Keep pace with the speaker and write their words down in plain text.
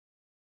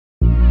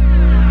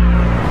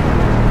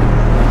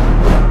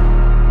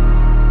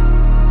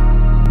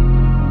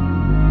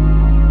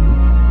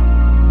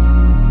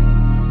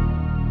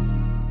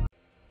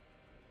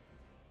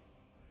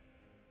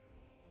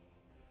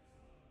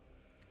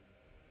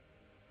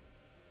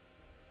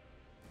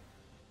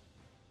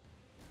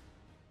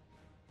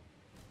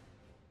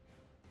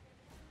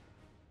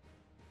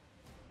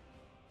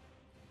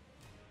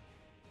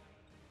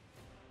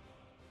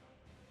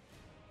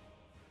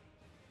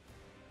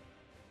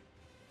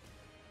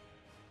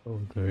Oh,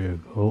 there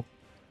you go.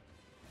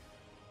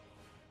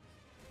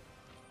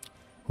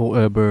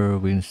 Whoever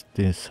wins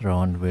this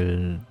round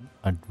will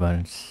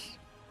advance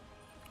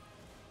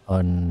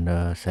on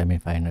the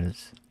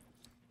semifinals.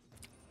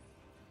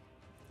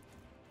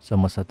 So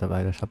most of the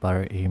fighters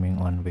are aiming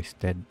on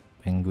Wasted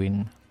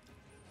Penguin.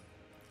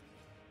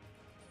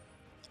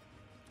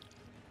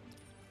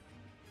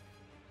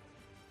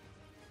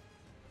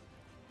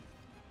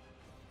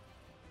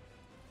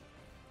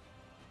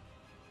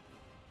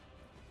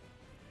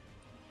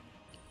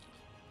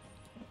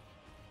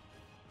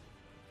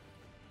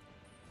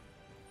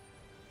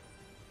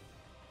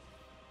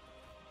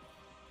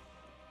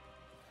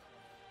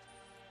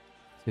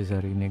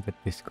 Cesarini got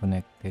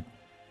disconnected.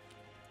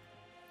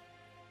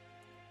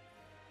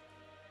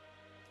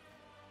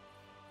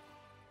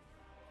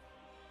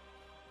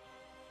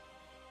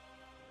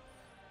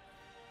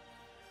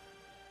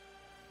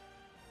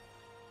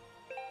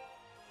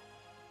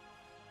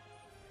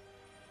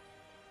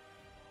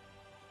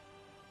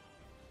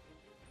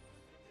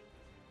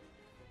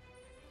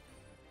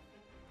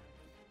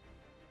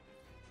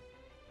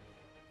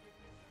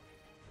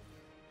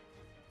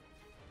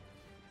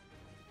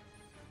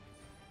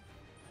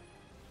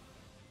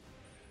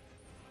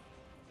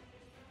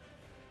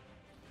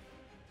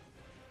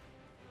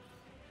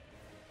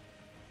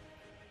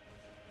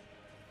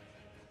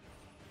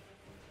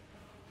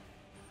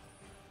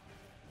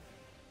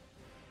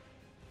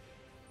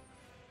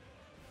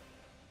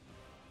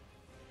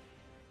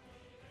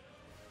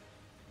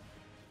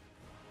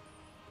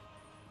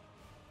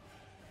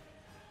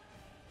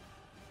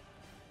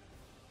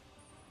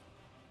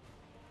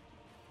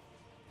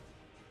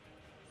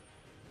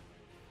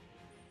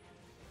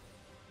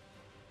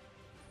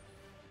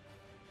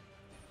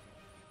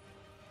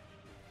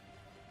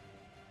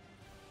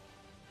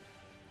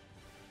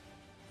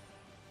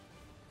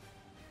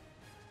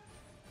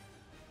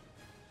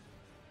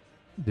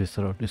 This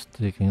route is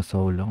taking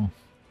so long.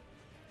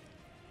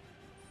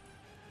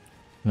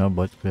 Now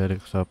both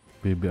clerics of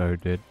PB are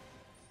dead.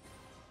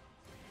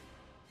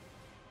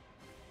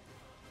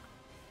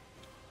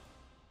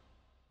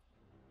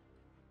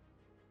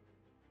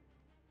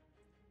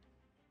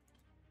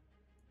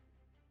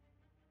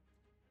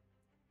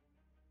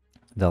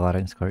 The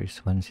current score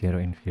is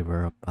 1-0 in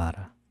favor of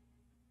Para.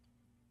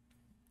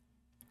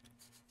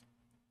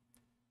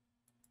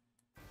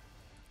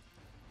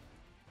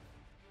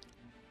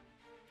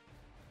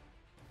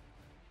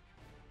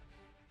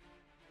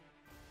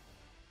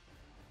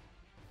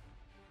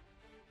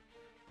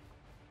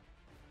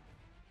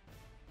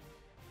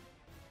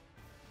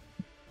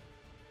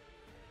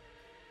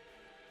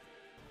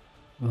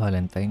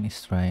 Valentine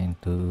is trying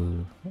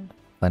to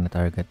find a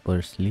target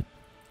for sleep.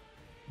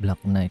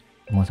 Black Knight.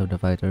 Most of the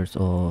fighters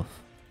of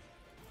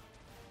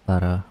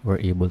Para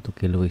were able to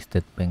kill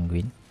Wasted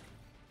Penguin.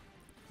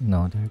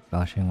 Now they're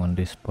clashing on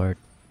this part.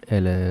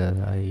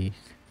 LLI,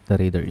 the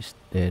raider is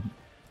dead.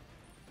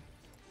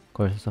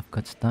 Courses of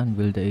Katstan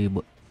will they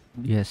able.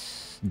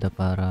 Yes, the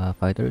Para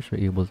fighters were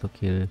able to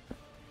kill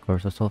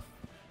Korsosov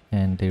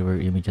and they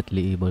were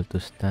immediately able to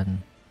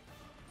stun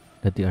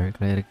the DR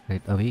cleric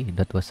right away.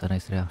 That was a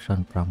nice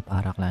reaction from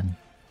Para clan.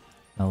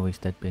 Now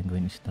Wasted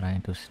Penguin is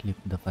trying to sleep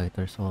the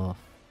fighters of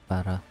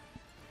Para.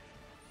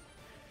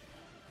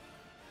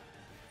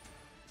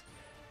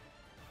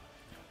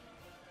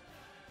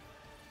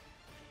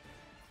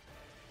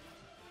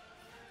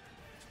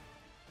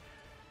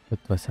 It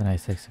was a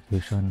nice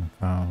execution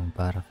from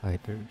Para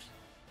fighters.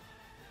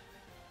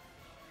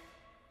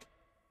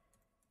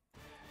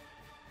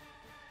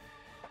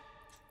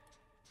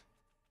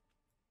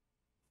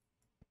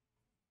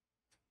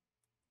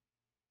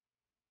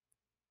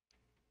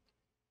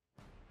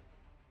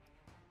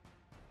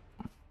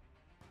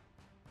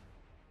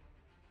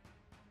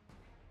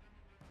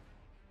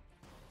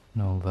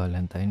 Now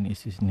Valentine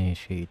is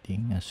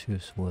initiating as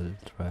usual,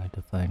 try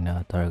to find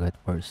a target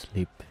for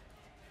sleep.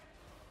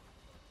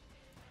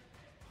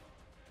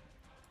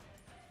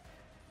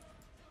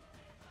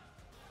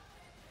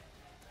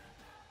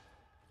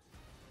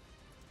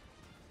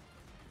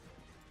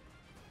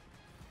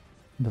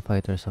 The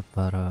fighters of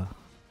Para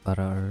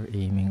are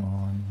aiming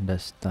on the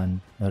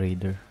stunned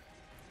raider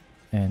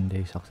and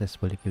they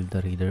successfully killed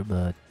the raider,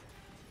 but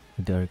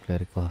the Arc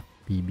Cleric of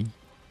PB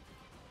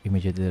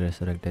immediately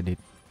resurrected it.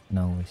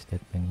 Now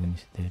Wasted Penguin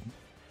is dead.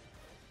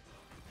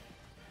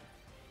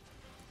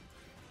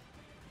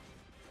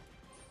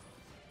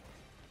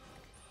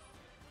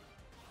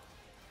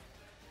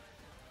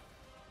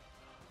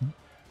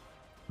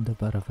 The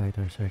Para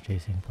fighters are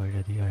chasing for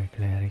the DR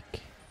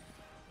Cleric.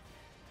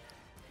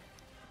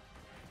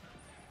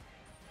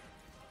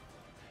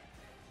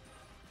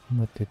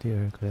 But the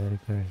DR Cleric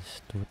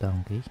is too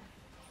tanky.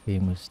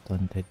 Famous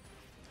taunted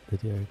the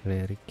DR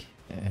Cleric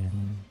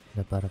and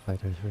the Para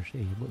fighters were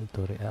able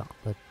to react,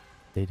 but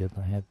they did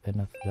not have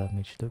enough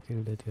damage to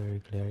kill the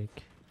DR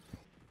Cleric.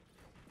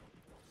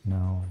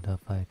 Now the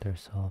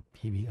fighters of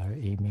PB are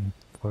aiming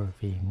for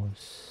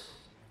Famous.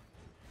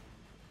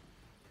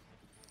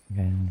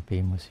 And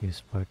Famous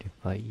use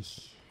Fortify.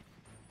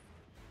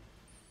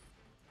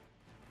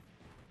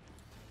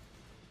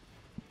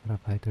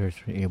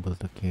 Parafighters were able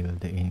to kill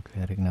the Ain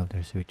Cleric. Now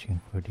they're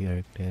switching for the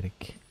Air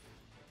Cleric.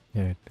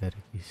 The Air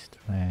Cleric is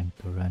trying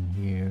to run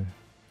here,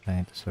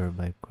 trying to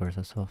survive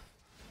courses off.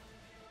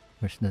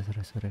 Where's the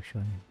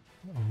resurrection?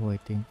 Oh, I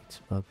think it's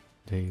bugged.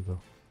 There you go.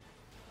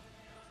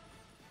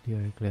 The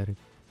Air Cleric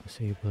was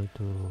able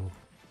to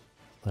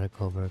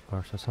recover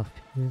courses off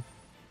here.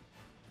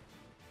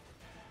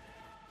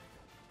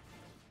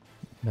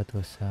 That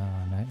was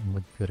a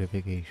mood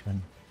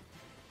purification.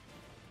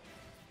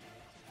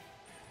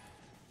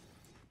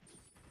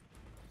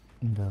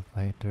 The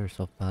fighters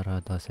of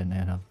Para doesn't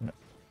enough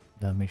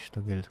damage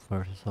to kill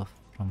courses off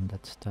from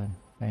that stun,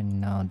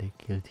 and now they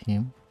killed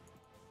him.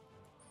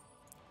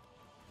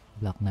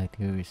 Black Knight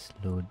here is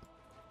slowed.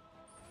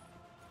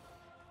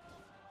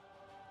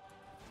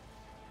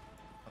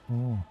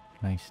 Oh,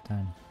 nice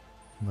stun,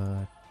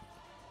 but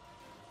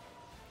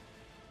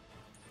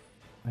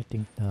I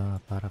think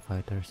the Para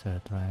fighters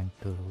are trying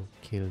to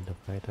kill the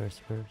fighters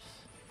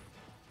first.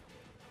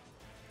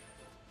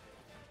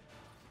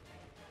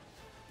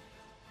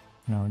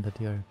 Now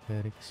that your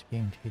cleric is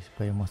being chased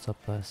by most of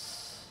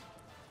us.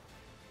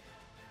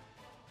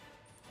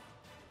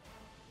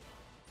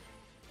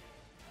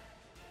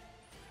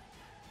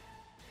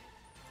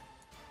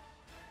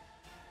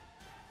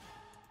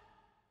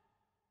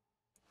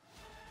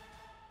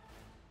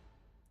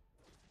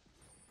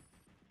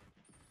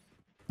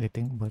 I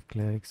think both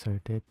clerics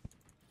are dead.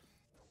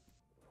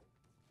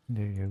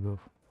 There you go.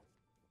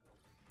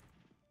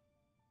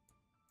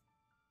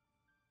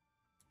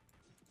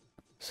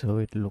 So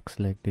it looks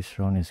like this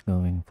round is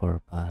going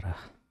for Para.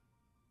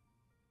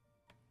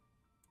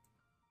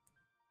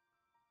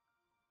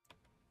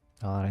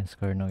 Our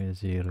score now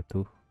is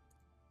 0-2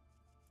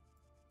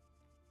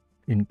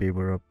 in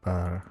favor of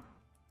Para.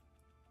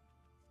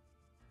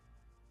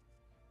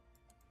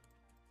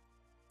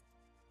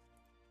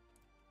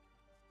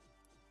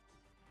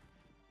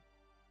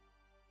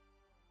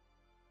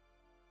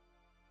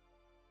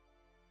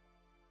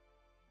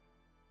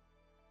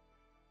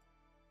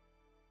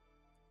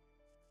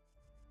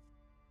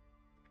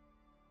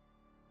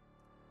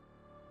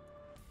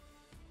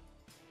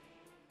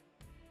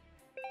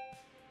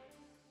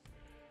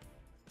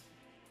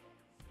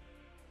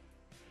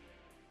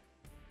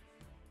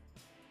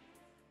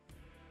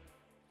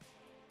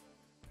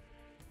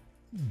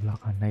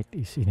 Black Knight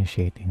is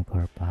initiating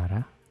for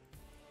Para.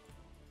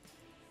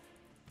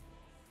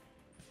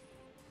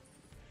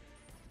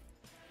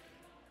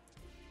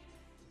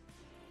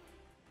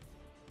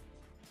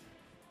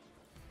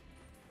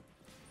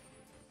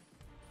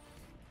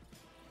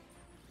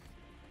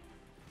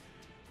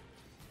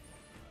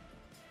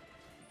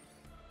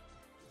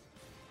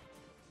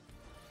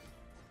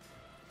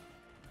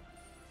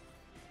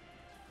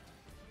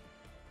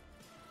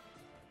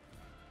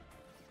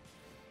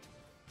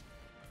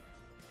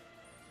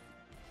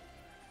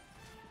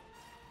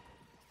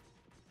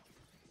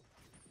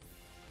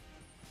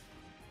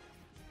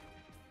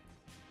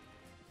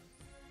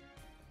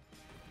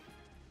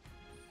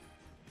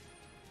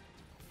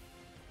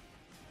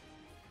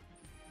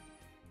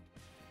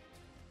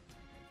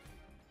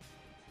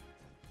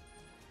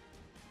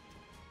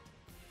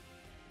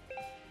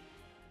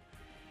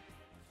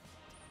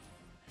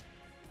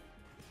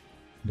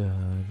 The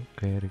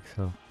clerics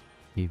of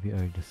PB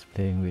are just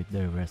playing with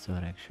their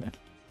resurrection.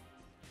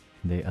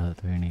 They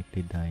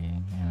alternately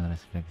dying and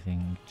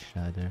resurrecting each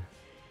other.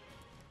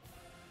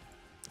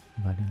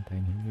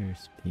 Valentine here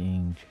is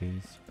being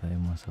chased by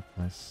most of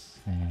us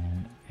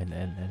and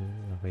LLL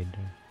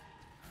Raider.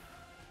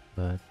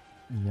 But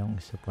Young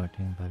is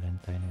supporting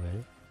Valentine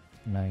well.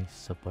 Nice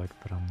support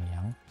from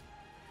Young.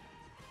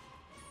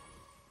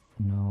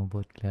 Now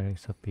both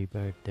clerics of PB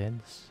are dead,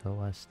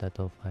 so as the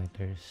two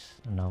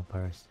fighters, now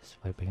Paras is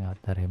wiping out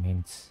the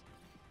remains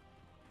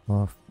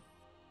of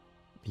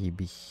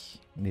PB.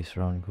 This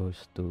round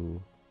goes to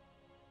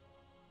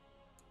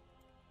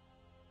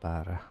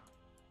Para.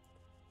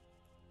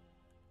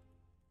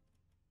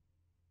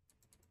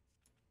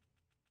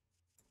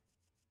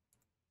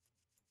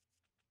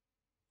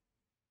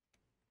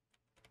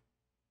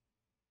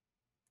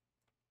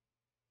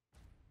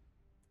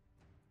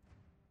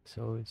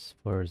 So it's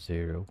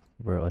 4-0.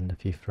 We're on the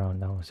 5th round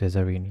now.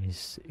 Cesarine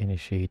is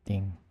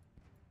initiating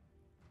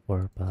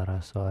for Para,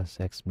 so as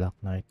X Black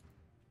Knight.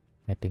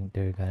 I think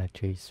they're gonna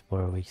chase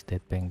for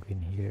Wasted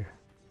Penguin here.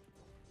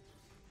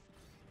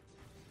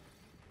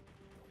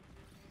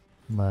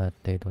 But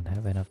they don't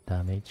have enough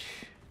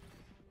damage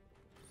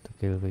to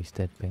kill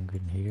Wasted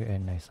Penguin here,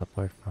 and nice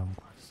support from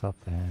Crossop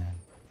and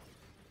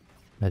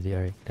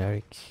Bloody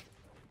Derek.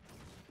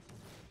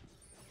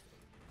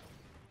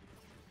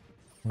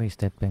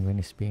 Wasted Penguin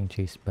is being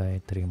chased by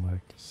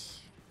Trimurti.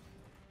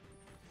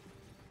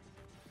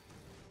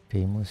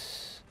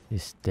 Famous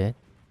is dead.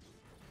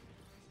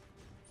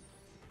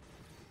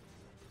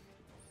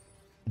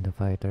 The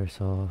fighters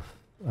of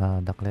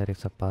the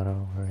clerics of Para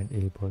weren't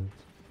able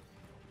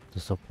to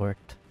support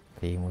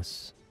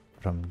Famous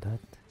from that.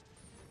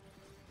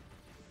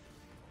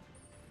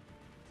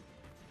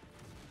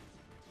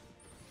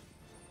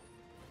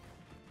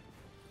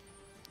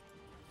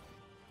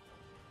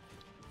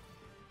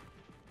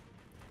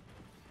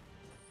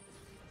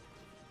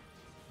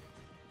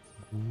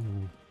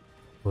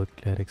 both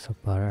clerics of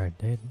Para are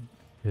dead.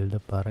 Will the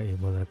Para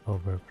able to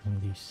recover from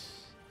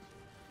this?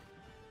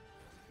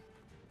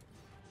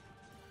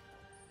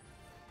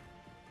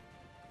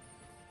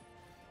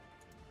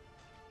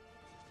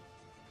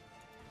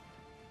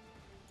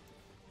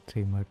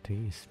 Trimmer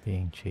 3 is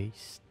being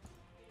chased.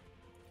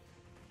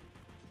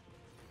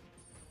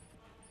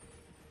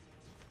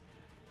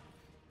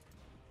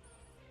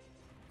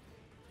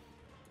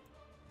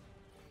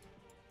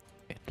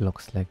 It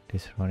looks like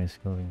this one is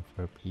going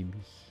for PB.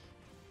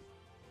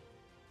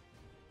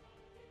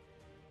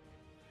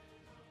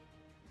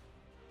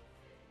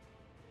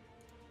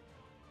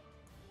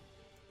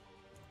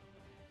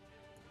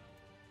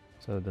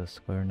 So the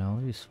score now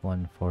is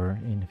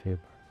 1-4 in favor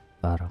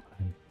Para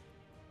clan.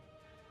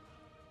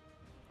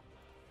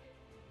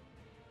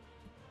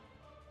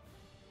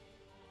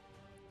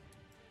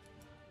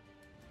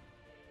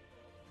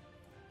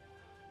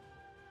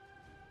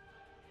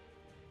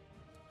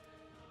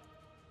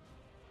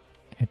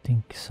 I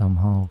think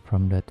somehow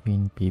from that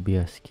win,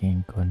 PB has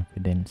gained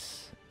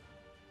confidence.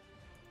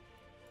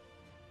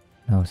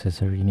 Now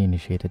Cesarini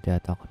initiated the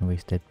attack on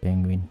Wasted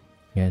Penguin.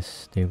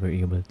 Yes, they were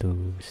able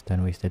to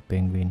stun Wasted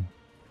Penguin,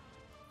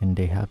 and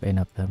they have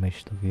enough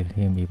damage to kill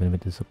him even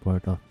with the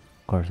support of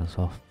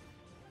Korsasov.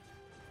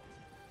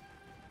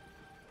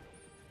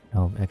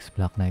 Now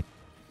X-Black Knight,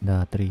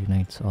 the 3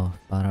 knights of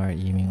Para are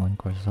aiming on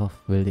Korsasov.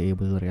 Will they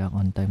able to react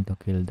on time to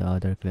kill the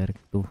other cleric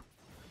too?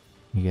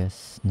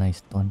 Yes,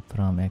 nice taunt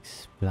from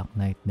X-Black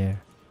Knight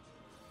there.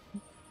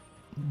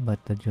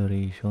 But the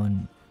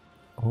duration...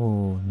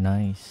 Oh,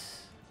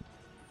 nice.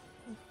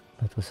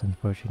 That was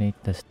unfortunate,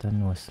 the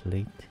stun was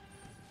late.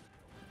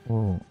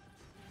 Oh,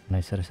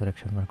 nice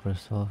resurrection for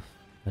Korsasov.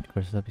 But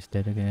Korsasov is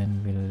dead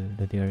again. Will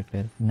the DR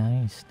cleric?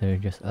 Nice, they're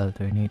just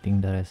alternating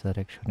the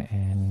resurrection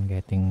and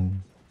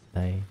getting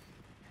die.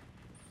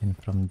 And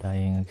from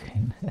dying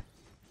again.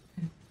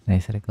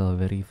 Nice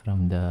recovery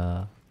from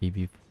the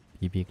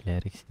PB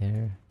clerics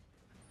there.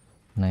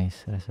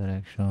 Nice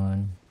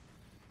resurrection.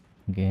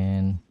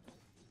 Again.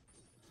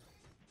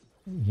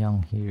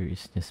 Young here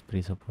is just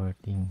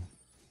pre-supporting.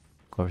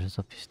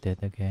 Korsasov is dead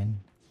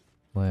again.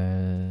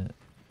 Well,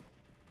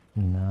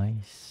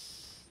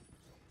 nice.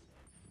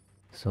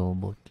 So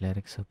both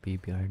clerics of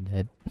PB are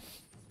dead.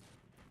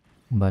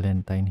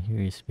 Valentine here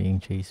is being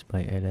chased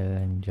by LL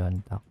and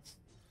John Tax.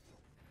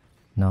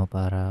 Now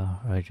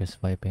Para are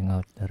just wiping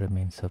out the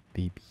remains of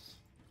PB.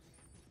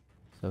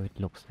 So it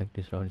looks like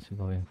this round is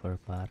going for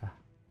Para.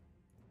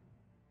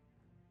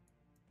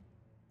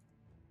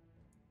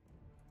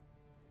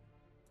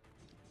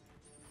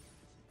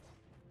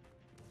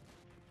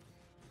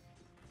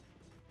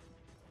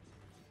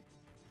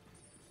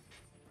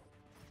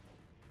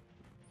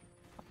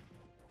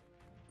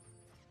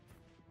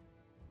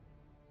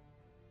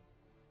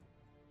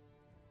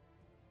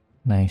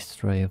 Nice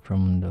try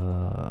from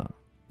the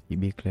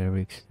PB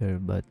clerics there,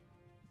 but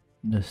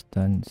the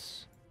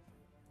stuns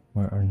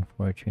were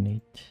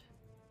unfortunate.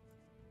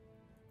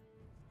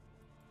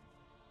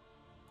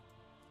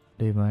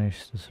 They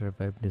managed to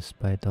survive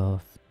despite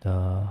of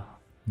the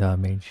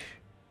damage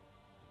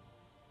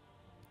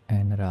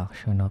and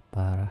reaction of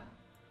Para.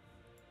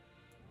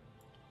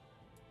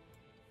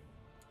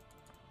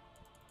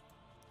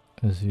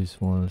 As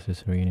usual,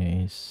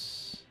 Cesarina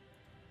is...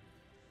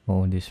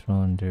 Oh, this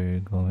round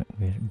they're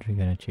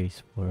gonna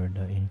chase for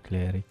the in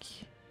cleric.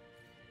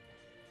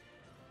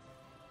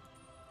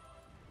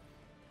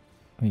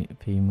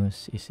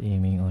 Famous is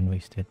aiming on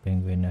Wasted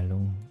Penguin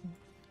alone,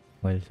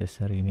 while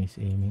Cesarini is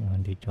aiming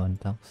on the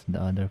Jontax.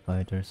 The other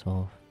fighters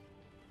of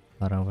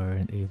Para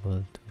weren't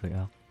able to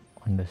react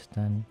on the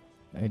stun.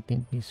 I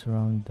think this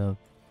round the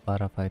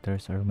Para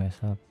fighters are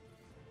messed up.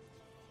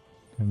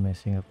 They're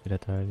messing up with the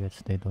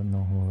targets. They don't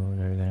know who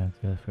they're gonna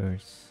kill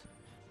first.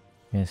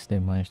 Yes, they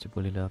managed to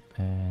pull it up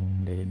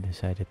and they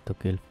decided to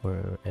kill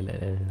for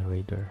LLL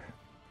Raider.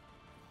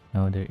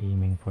 Now they're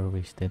aiming for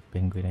Wasted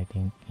Penguin, I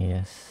think.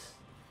 Yes.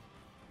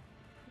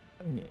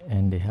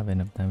 And they have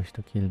enough damage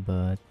to kill,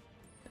 but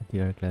the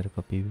TR Cleric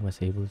of PB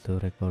was able to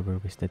recover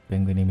Wasted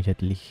Penguin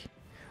immediately.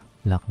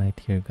 Black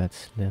Knight here got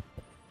slept,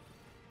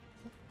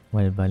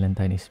 while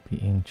Valentine is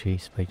being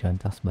chased by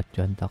Jontax, but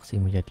Jontax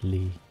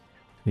immediately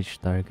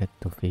switched target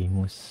to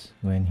Famous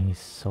when he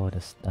saw the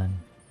stun.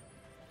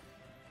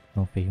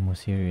 No,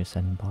 Famous here is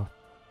unbuffed.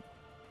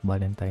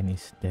 Valentine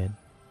is dead.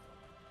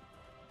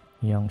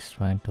 Young's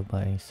trying to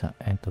buy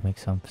and to make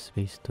some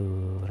space to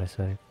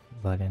resurrect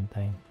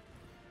Valentine.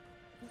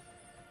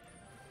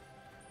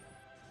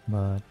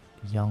 But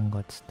Young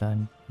got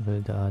stunned.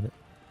 Will the other...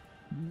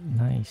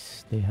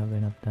 Nice, they have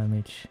enough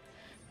damage.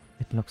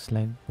 It looks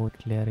like both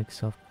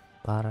clerics of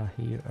Para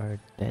here are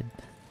dead.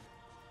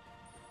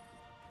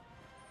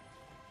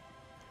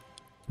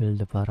 Will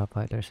the Para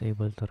fighters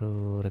able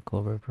to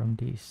recover from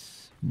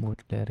this?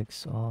 Both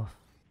clerics of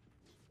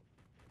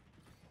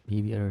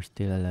PB are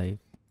still alive,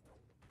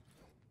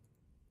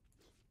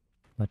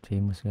 but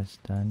Famous got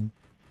stunned.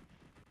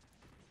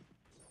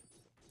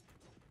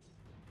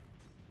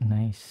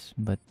 Nice,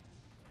 but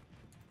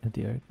the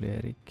DR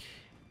cleric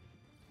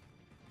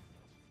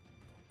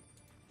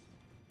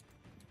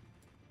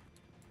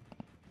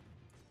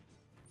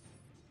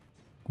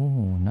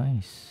Oh,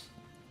 nice.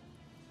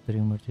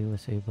 Trimurti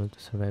was able to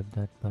survive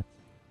that, but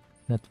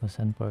that was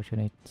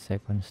unfortunate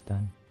second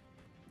stun.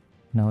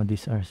 Now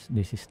this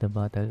is the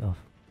battle of,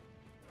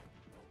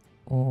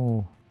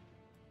 oh,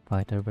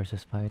 fighter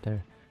versus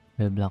fighter.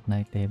 Will Black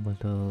Knight able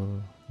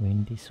to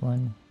win this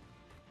one?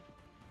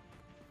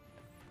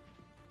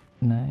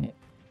 Night.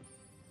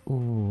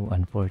 Oh,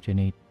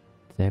 unfortunate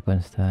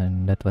second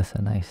stun. That was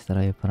a nice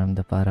try from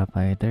the para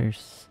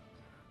fighters,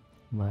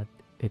 but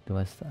it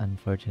was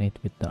unfortunate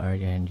with the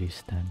RNG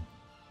stun.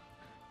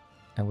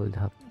 I would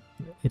have.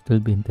 It will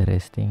be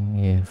interesting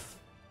if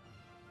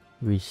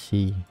we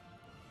see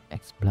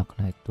X Black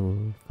Knight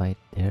to fight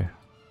there,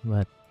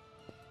 but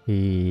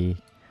he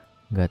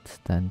got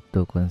stunned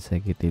 2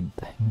 consecutive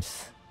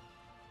times.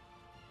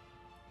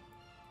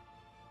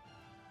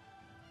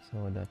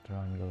 So that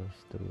round goes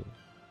to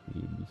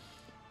PB.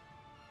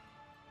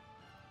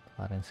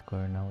 Current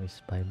score now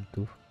is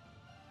 5-2.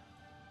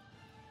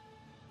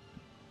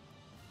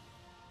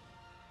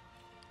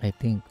 I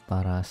think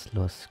Paras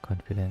lost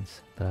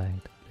confidence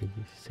trying to play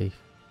safe.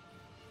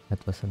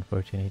 That was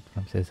unfortunate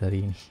from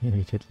Cesarini. He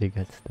immediately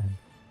got stunned.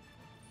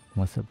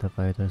 Most of the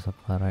fighters of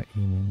Para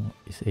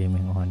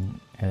aiming on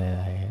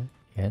LLIL.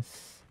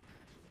 Yes.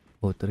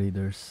 Both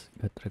raiders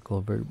got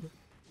recovered.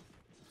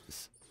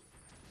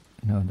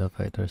 Now the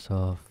fighters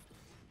of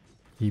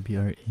PB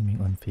are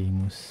aiming on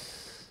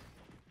Famous.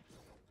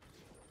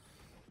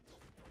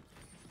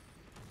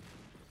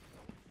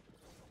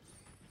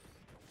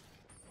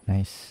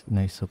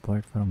 Nice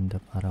support from the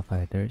para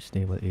fighters.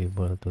 They were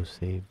able to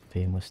save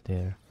Famous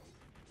there,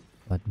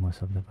 but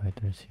most of the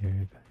fighters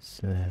here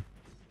got left.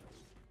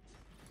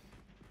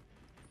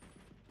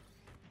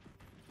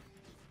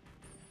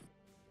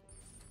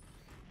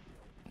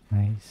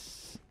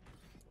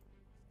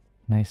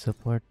 Nice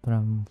support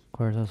from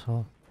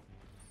Corsasoft,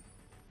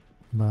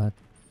 but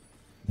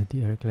the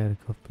DR Cleric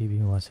of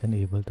PB wasn't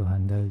able to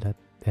handle that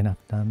enough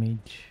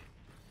damage.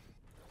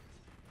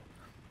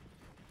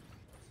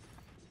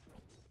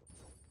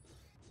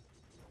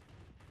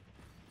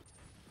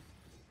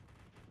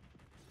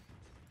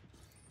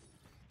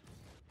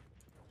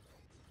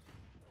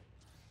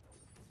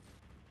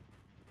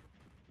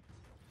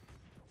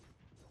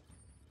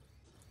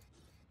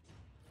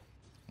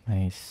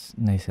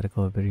 Nice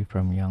recovery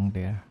from Young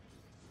there.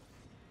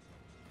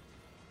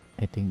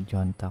 I think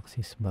John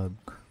Taxi's bug.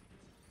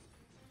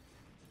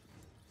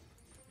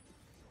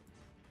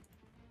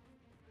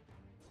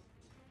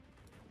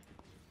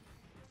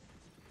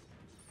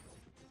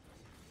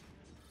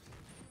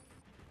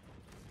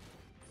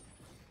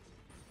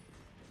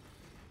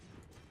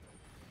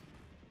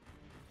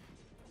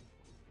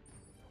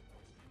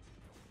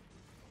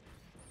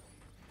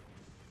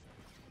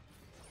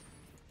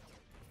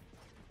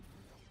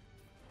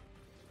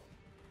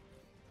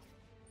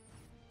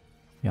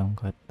 Young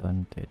got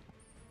taunted.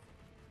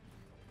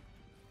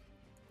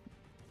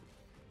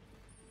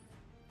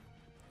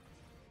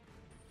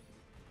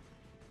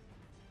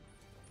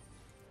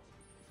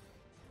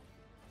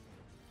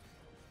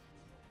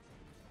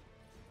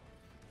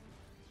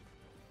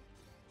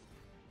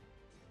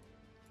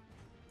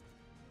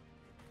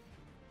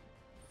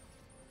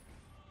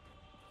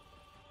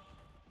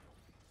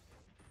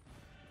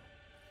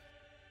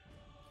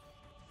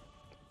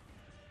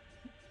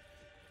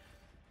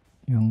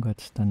 Young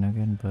got stunned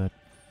again, but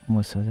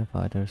most of the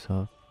fighters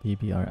of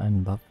PB are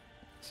unbuffed,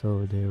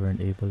 so they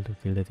weren't able to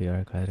kill the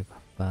TR Cleric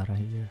of Para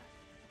here.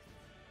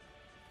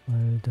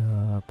 While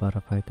the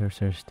para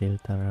fighters are still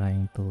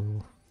trying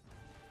to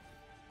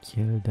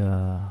kill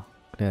the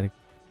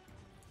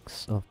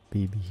clerics of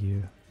PB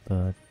here,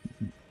 but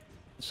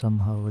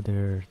somehow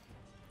they're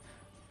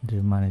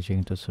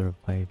managing to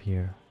survive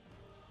here.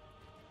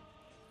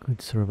 Good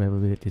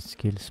survivability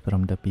skills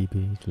from the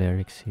PB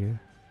clerics here.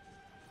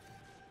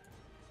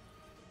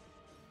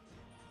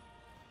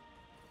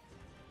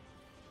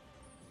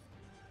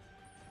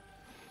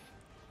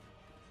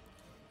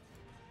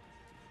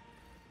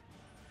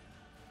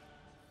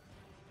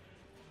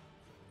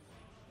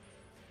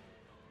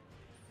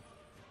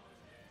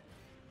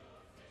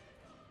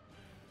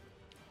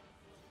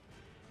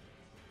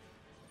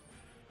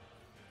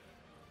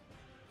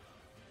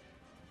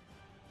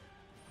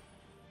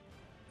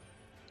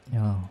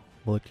 Yeah,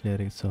 both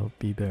clerics of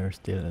PB are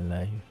still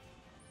alive.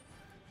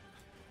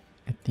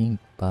 I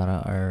think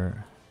Para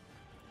are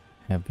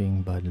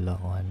having bad luck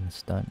on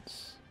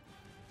stunts.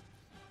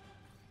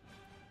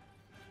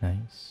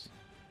 Nice.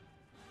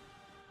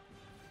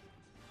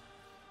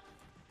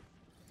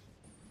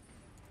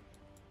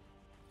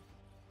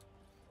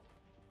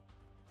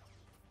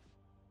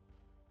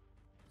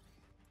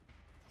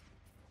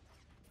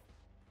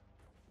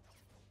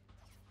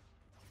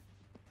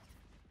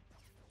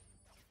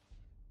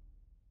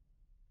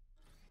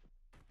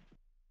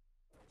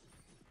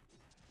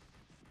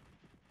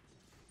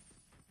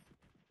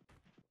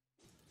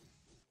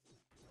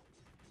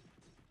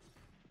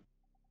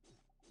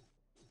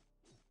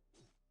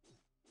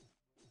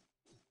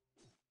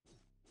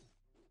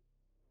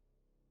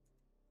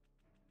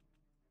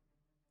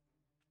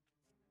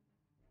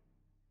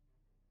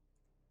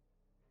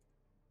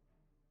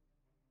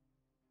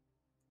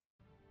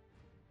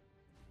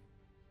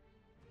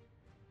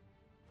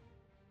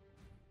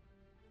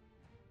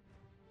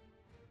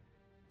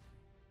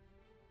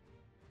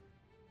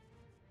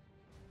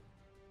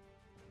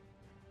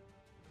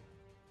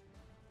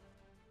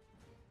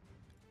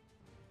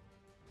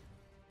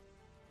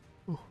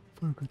 Oh,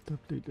 forgot to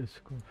update the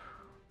score.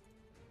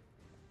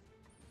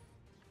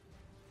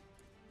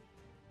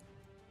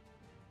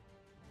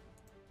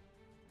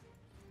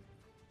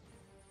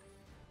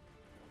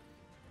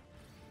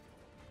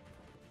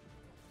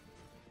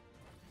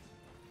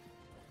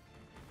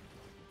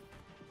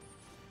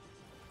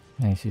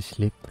 Nice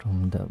sleep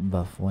from the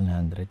buff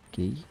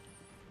 100k,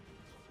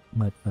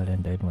 but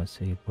Valentine was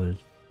able.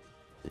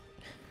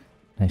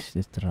 Nice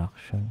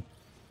distraction.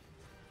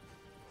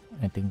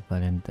 I think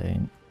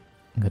Valentine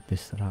got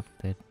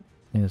distracted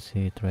because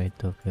he tried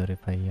to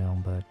purify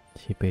Young, but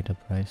he paid the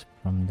price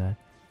from that.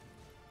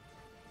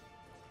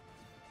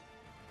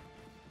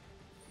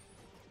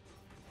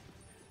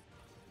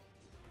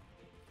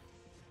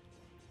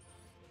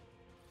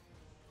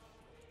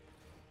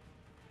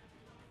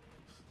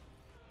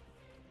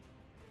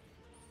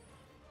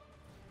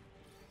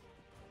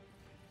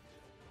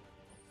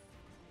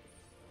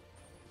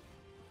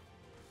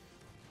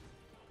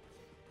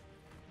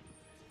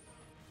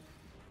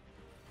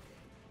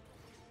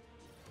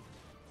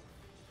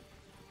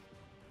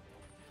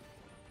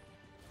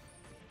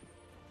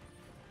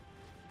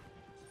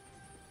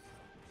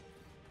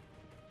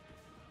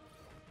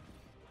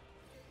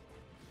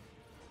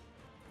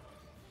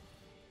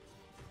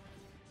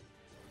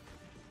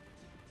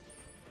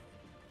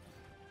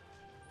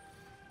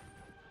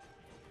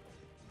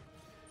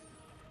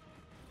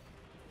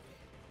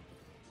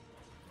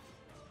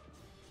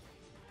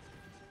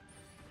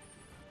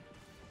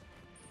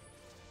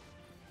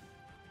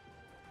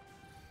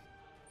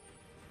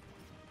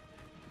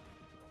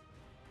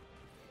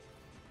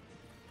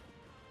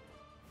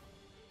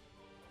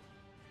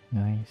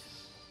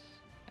 Nice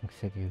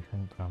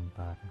execution from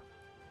Para.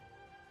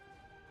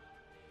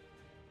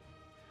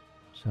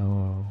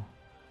 So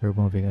we're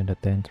moving on the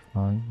 10th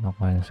round. The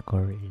final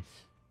score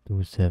is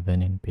 2-7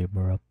 in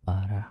favor of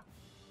Para.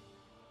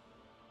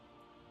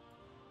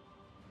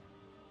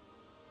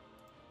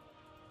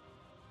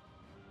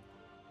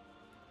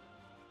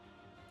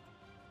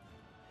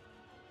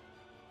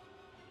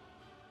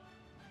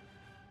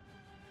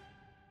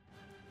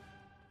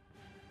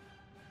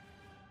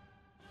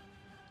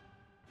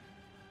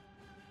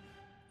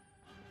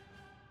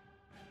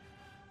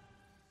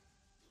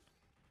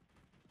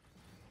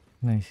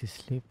 Nice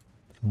sleep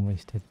from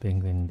Wasted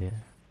Penguin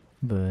there,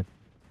 but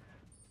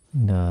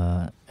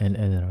the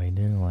LL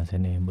Rider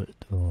wasn't able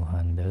to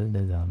handle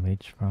the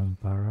damage from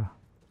Para.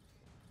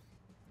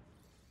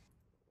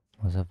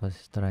 Most of us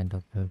is trying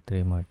to kill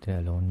 3 more 3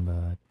 alone,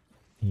 but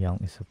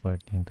Young is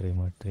supporting 3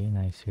 more 3.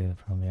 Nice heal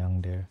from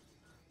Young there.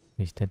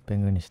 Wasted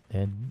Penguin is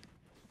dead.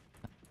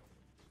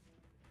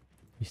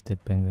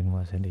 Wasted Penguin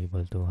wasn't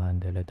able to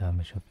handle the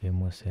damage of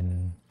Imus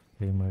and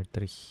 3 more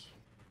 3.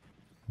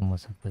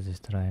 Most of us is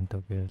trying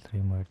to kill 3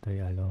 more 3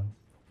 alone.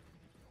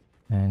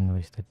 And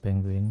Wasted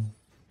Penguin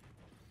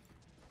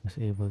was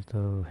able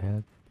to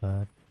help,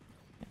 but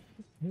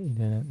he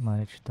didn't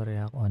manage to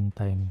react on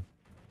time.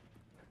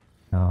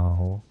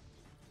 Now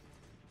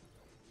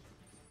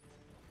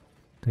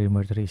 3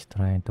 more 3 is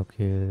trying to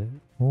kill.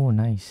 Oh,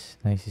 nice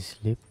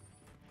sleep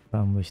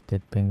from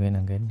Wasted Penguin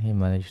again. He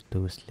managed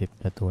to sleep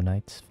the 2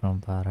 knights from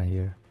Para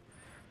here.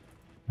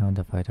 Now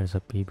the fighters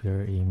of PB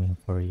are aiming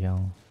for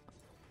Young,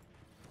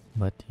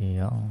 but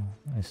Young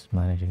is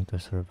managing to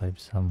survive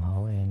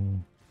somehow,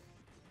 and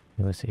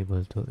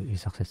he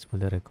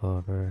successfully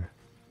recover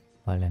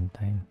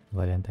Valentine.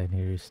 Valentine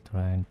here is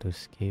trying to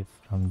escape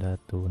from the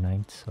 2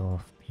 knights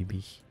of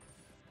PB.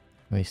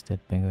 Wasted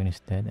Penguin is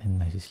dead, and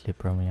nice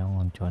sleep from Young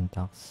on John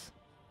Tax.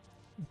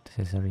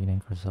 Cesarina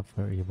and Krasov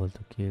were able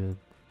to kill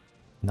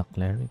the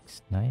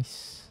clerics.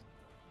 Nice.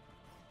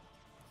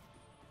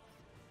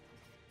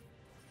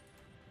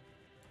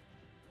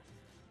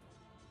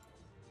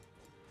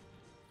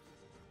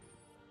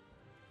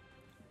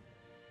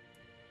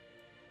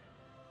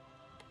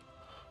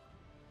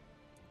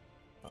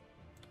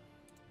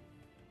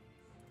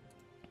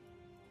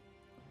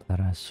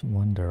 Paras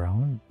won the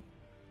round.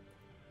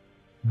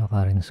 The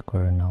current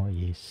score now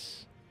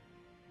is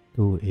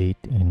 2-8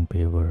 in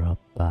favor of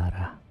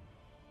Para.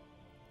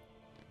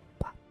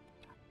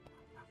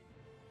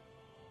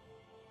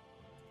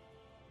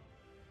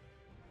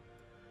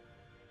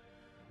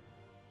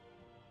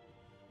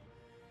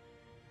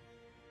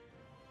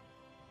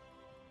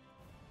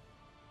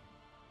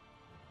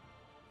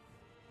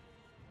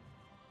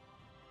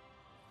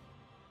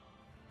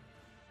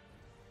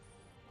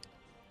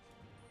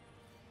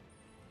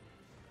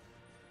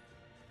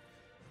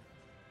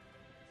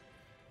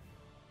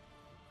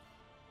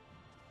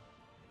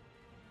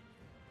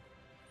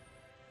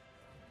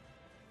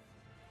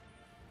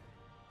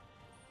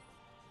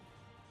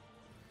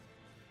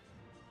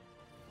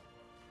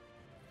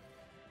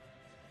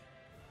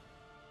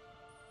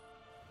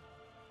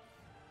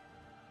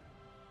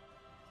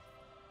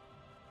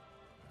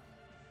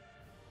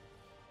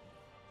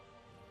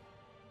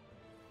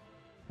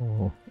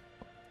 Oh,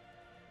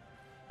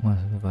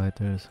 most of the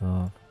fighters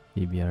of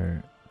PB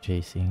are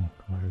chasing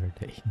for the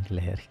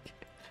cleric.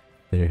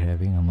 They're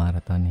having a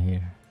marathon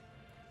here,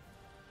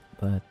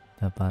 but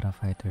the para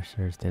fighters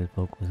are still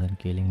focused on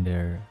killing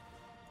their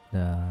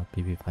the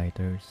PB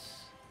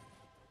fighters.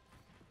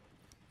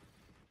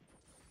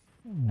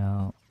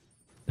 Now,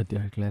 the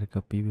DR cleric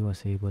of PB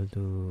was able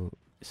to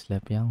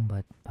sleep Young,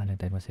 but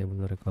Valentine was able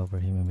to recover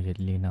him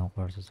immediately. Now,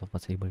 Corsosoft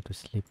was able to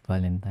sleep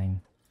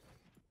Valentine.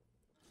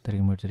 3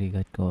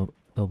 got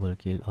double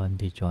kill on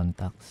the John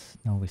Tax.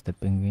 Now, Wasted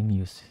Penguin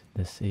used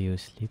the AO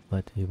sleep,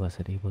 but he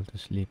wasn't able to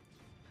sleep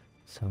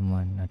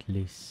someone at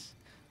least.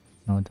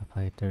 Now, the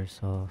fighters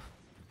of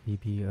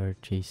PB are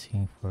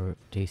chasing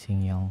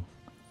Young,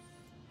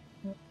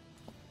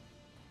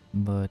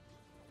 but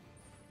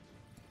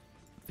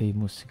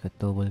Famous got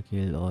double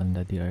kill on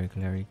the DR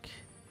cleric.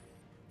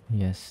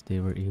 Yes, they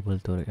were able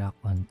to react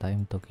on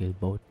time to kill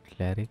both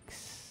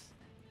clerics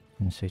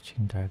and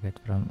switching target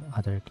from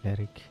other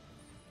cleric.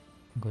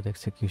 Good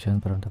execution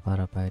from the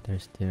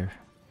parafighters there.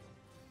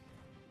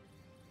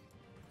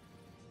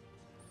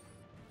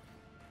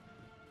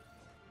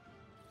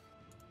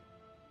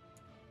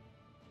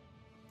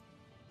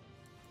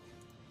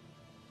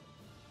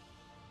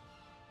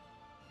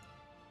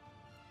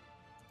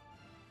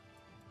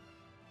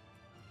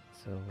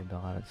 So the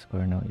current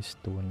score now is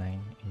 2-9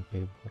 in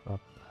favor of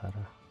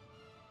Para.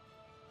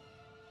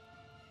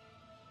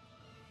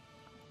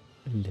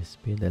 Will this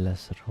be the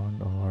last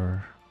round,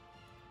 or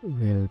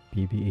will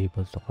P be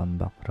able to come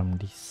back from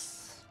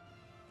this?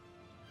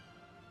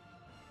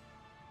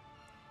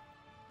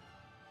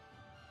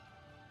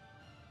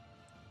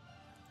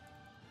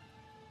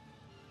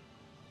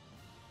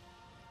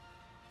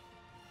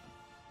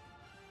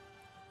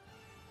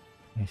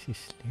 Nice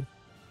sleep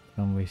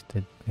from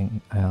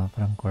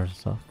from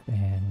Corsoft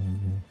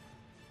and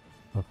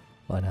of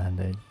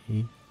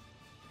 100G.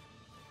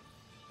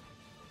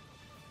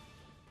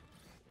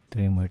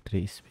 Dreamer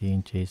 3 is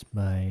being chased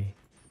by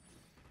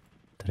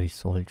 3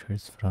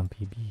 soldiers from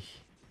PB.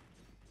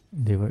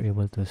 They were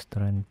able to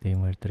stun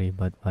Dreamer 3,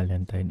 but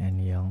Valentine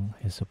and Young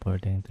is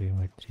supporting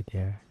Dreamer 3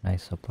 there.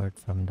 Nice support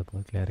from the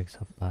both clerics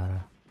of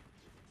Para.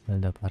 While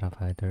the Para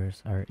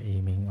fighters are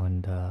aiming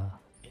on the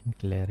in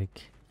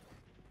cleric.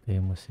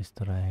 Famous is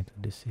trying to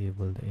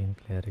disable the in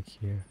cleric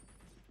here.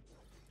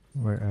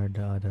 Where are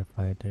the other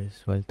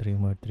fighters? While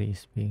Dreamer 3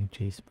 is being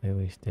chased by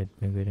Wasted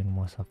Penguin and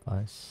most of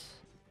us.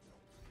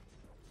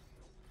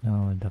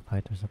 Now the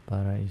fighters of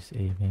Para is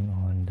aiming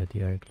on the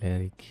DR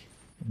cleric.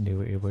 They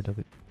were able to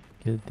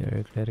kill the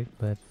DR cleric,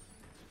 but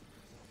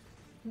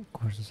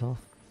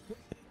Corsosoft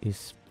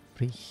is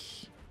free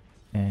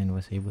and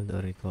was able to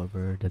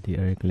recover the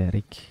DR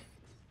cleric.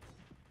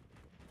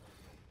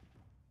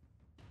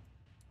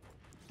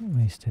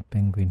 Wasted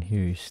Penguin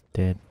here is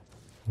dead,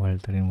 while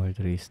Dreamer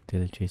 3 is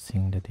still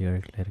chasing the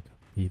DR cleric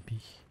of BB.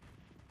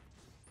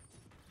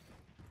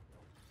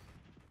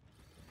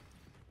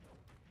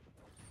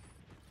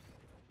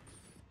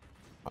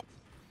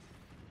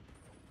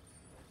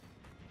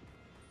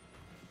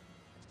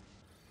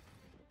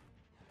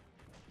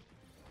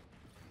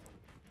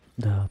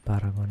 The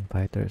Paragon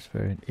fighters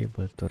weren't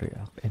able to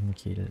react and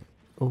kill.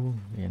 Oh,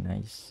 yeah,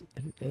 nice.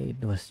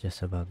 It was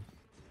just a bug.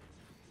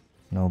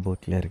 Now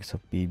both clerics of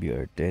PB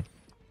are dead.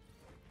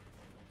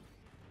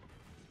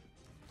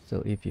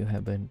 So if you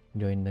haven't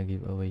joined the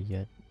giveaway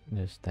yet,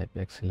 just type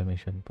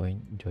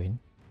 !join.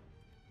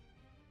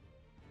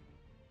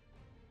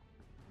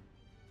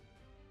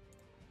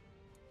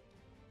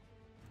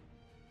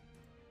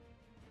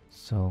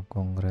 So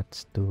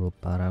congrats to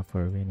Para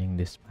for winning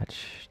this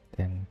match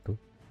 10-2.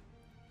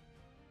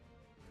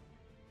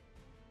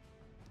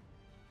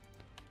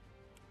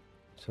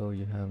 So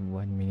you have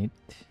 1 minute.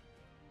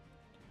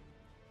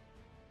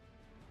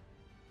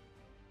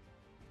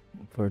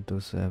 For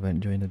those who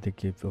haven't joined the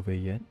giveaway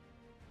yet,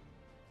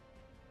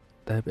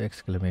 type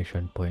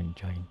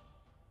 !join.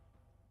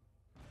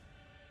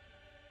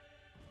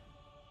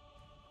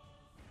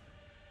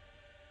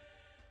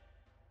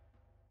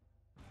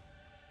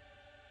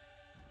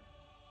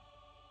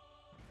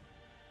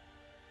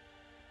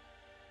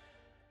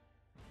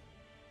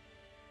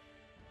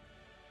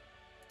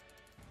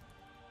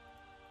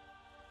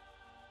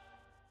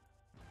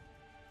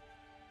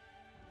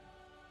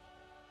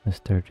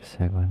 Just 30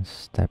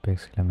 seconds, type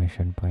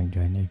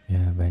 !join if you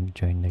haven't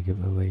joined the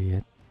giveaway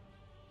yet.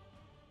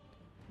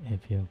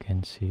 If you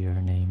can see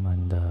your name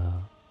on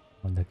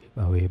the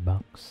giveaway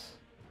box.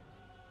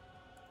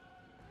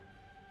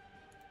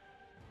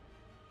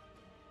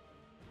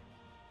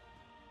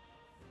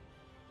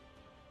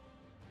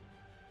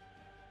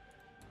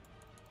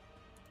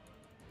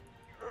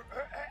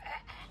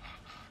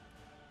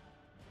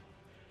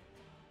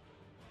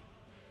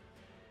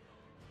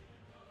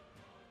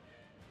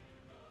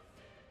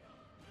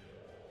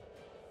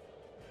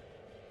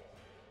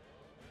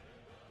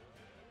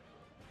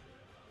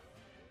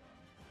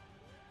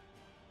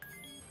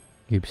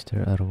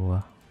 Gibster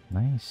Arua.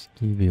 Nice,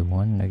 give you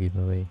one the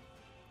giveaway.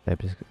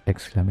 Type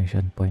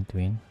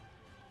 !win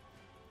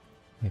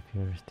if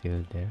you're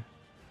still there.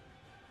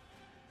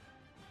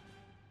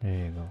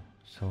 There you go.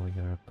 So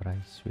your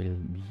prize will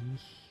be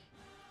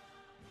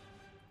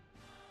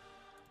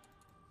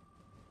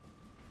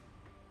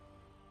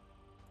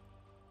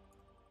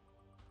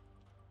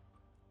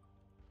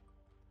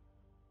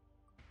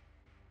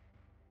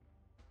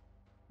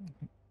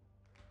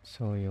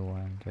So you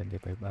won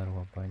 25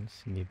 Arua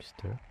points,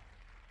 Gibster.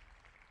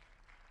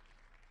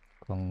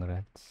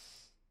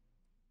 Congrats.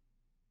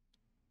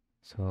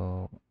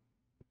 So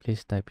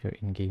please type your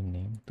in-game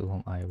name to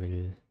whom I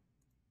will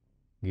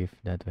give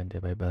the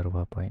 25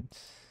 Arua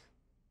points.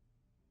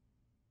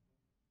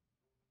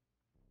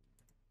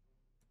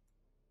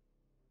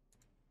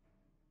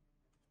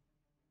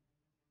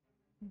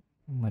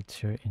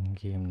 What's your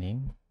in-game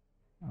name?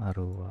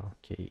 Arua,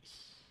 okay.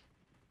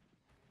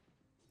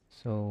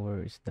 So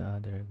where is the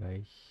other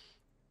guy?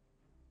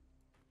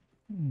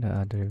 The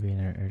other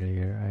winner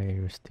earlier,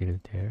 I was still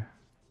there.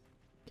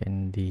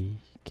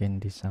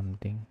 Candy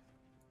something.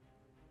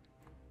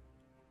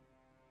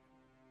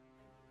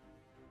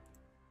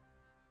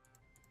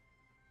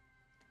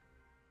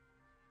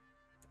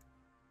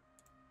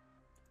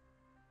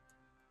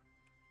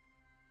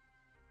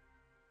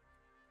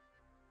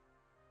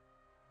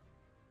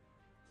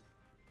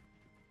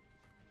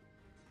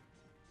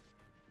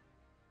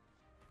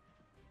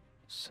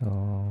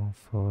 So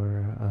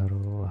for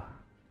Arua,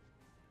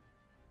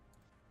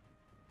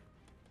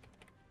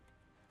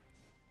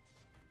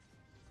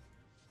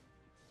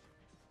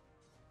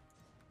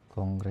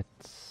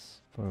 congrats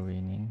for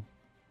winning.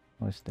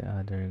 Who's the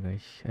other guy?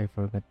 I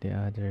forgot the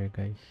other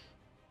guy.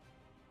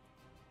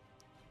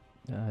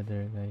 The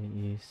other guy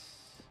is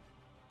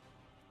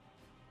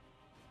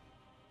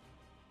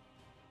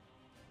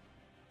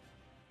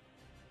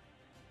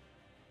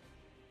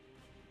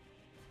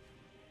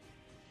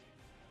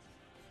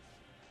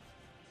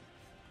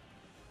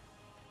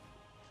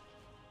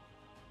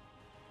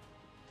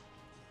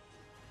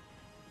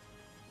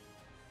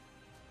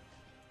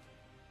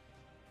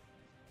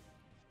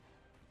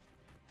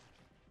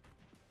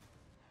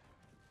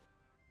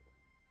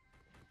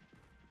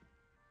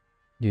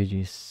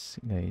GG's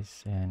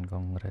guys, and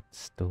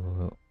congrats to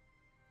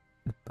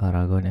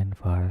Paragon and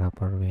Farah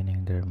for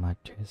winning their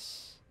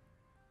matches.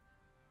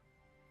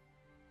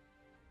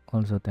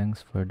 Also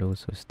thanks for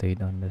those who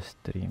stayed on the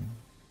stream,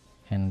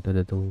 and to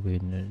the two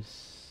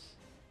winners,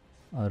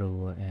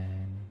 Arua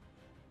and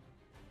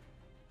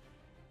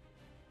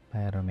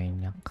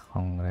Pyromaniac.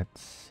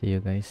 Congrats. See you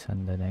guys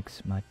on the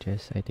next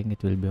matches. I think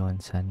it will be on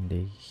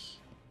Sunday.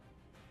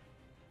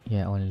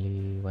 Yeah,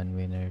 only one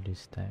winner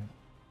this time.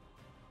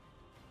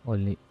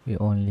 We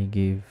only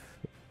give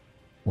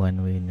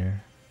one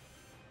winner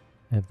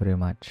every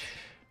match.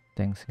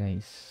 Thanks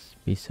guys.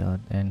 Peace out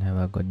and have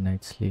a good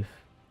night's sleep.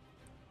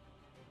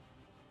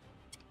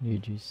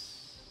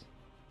 GG's.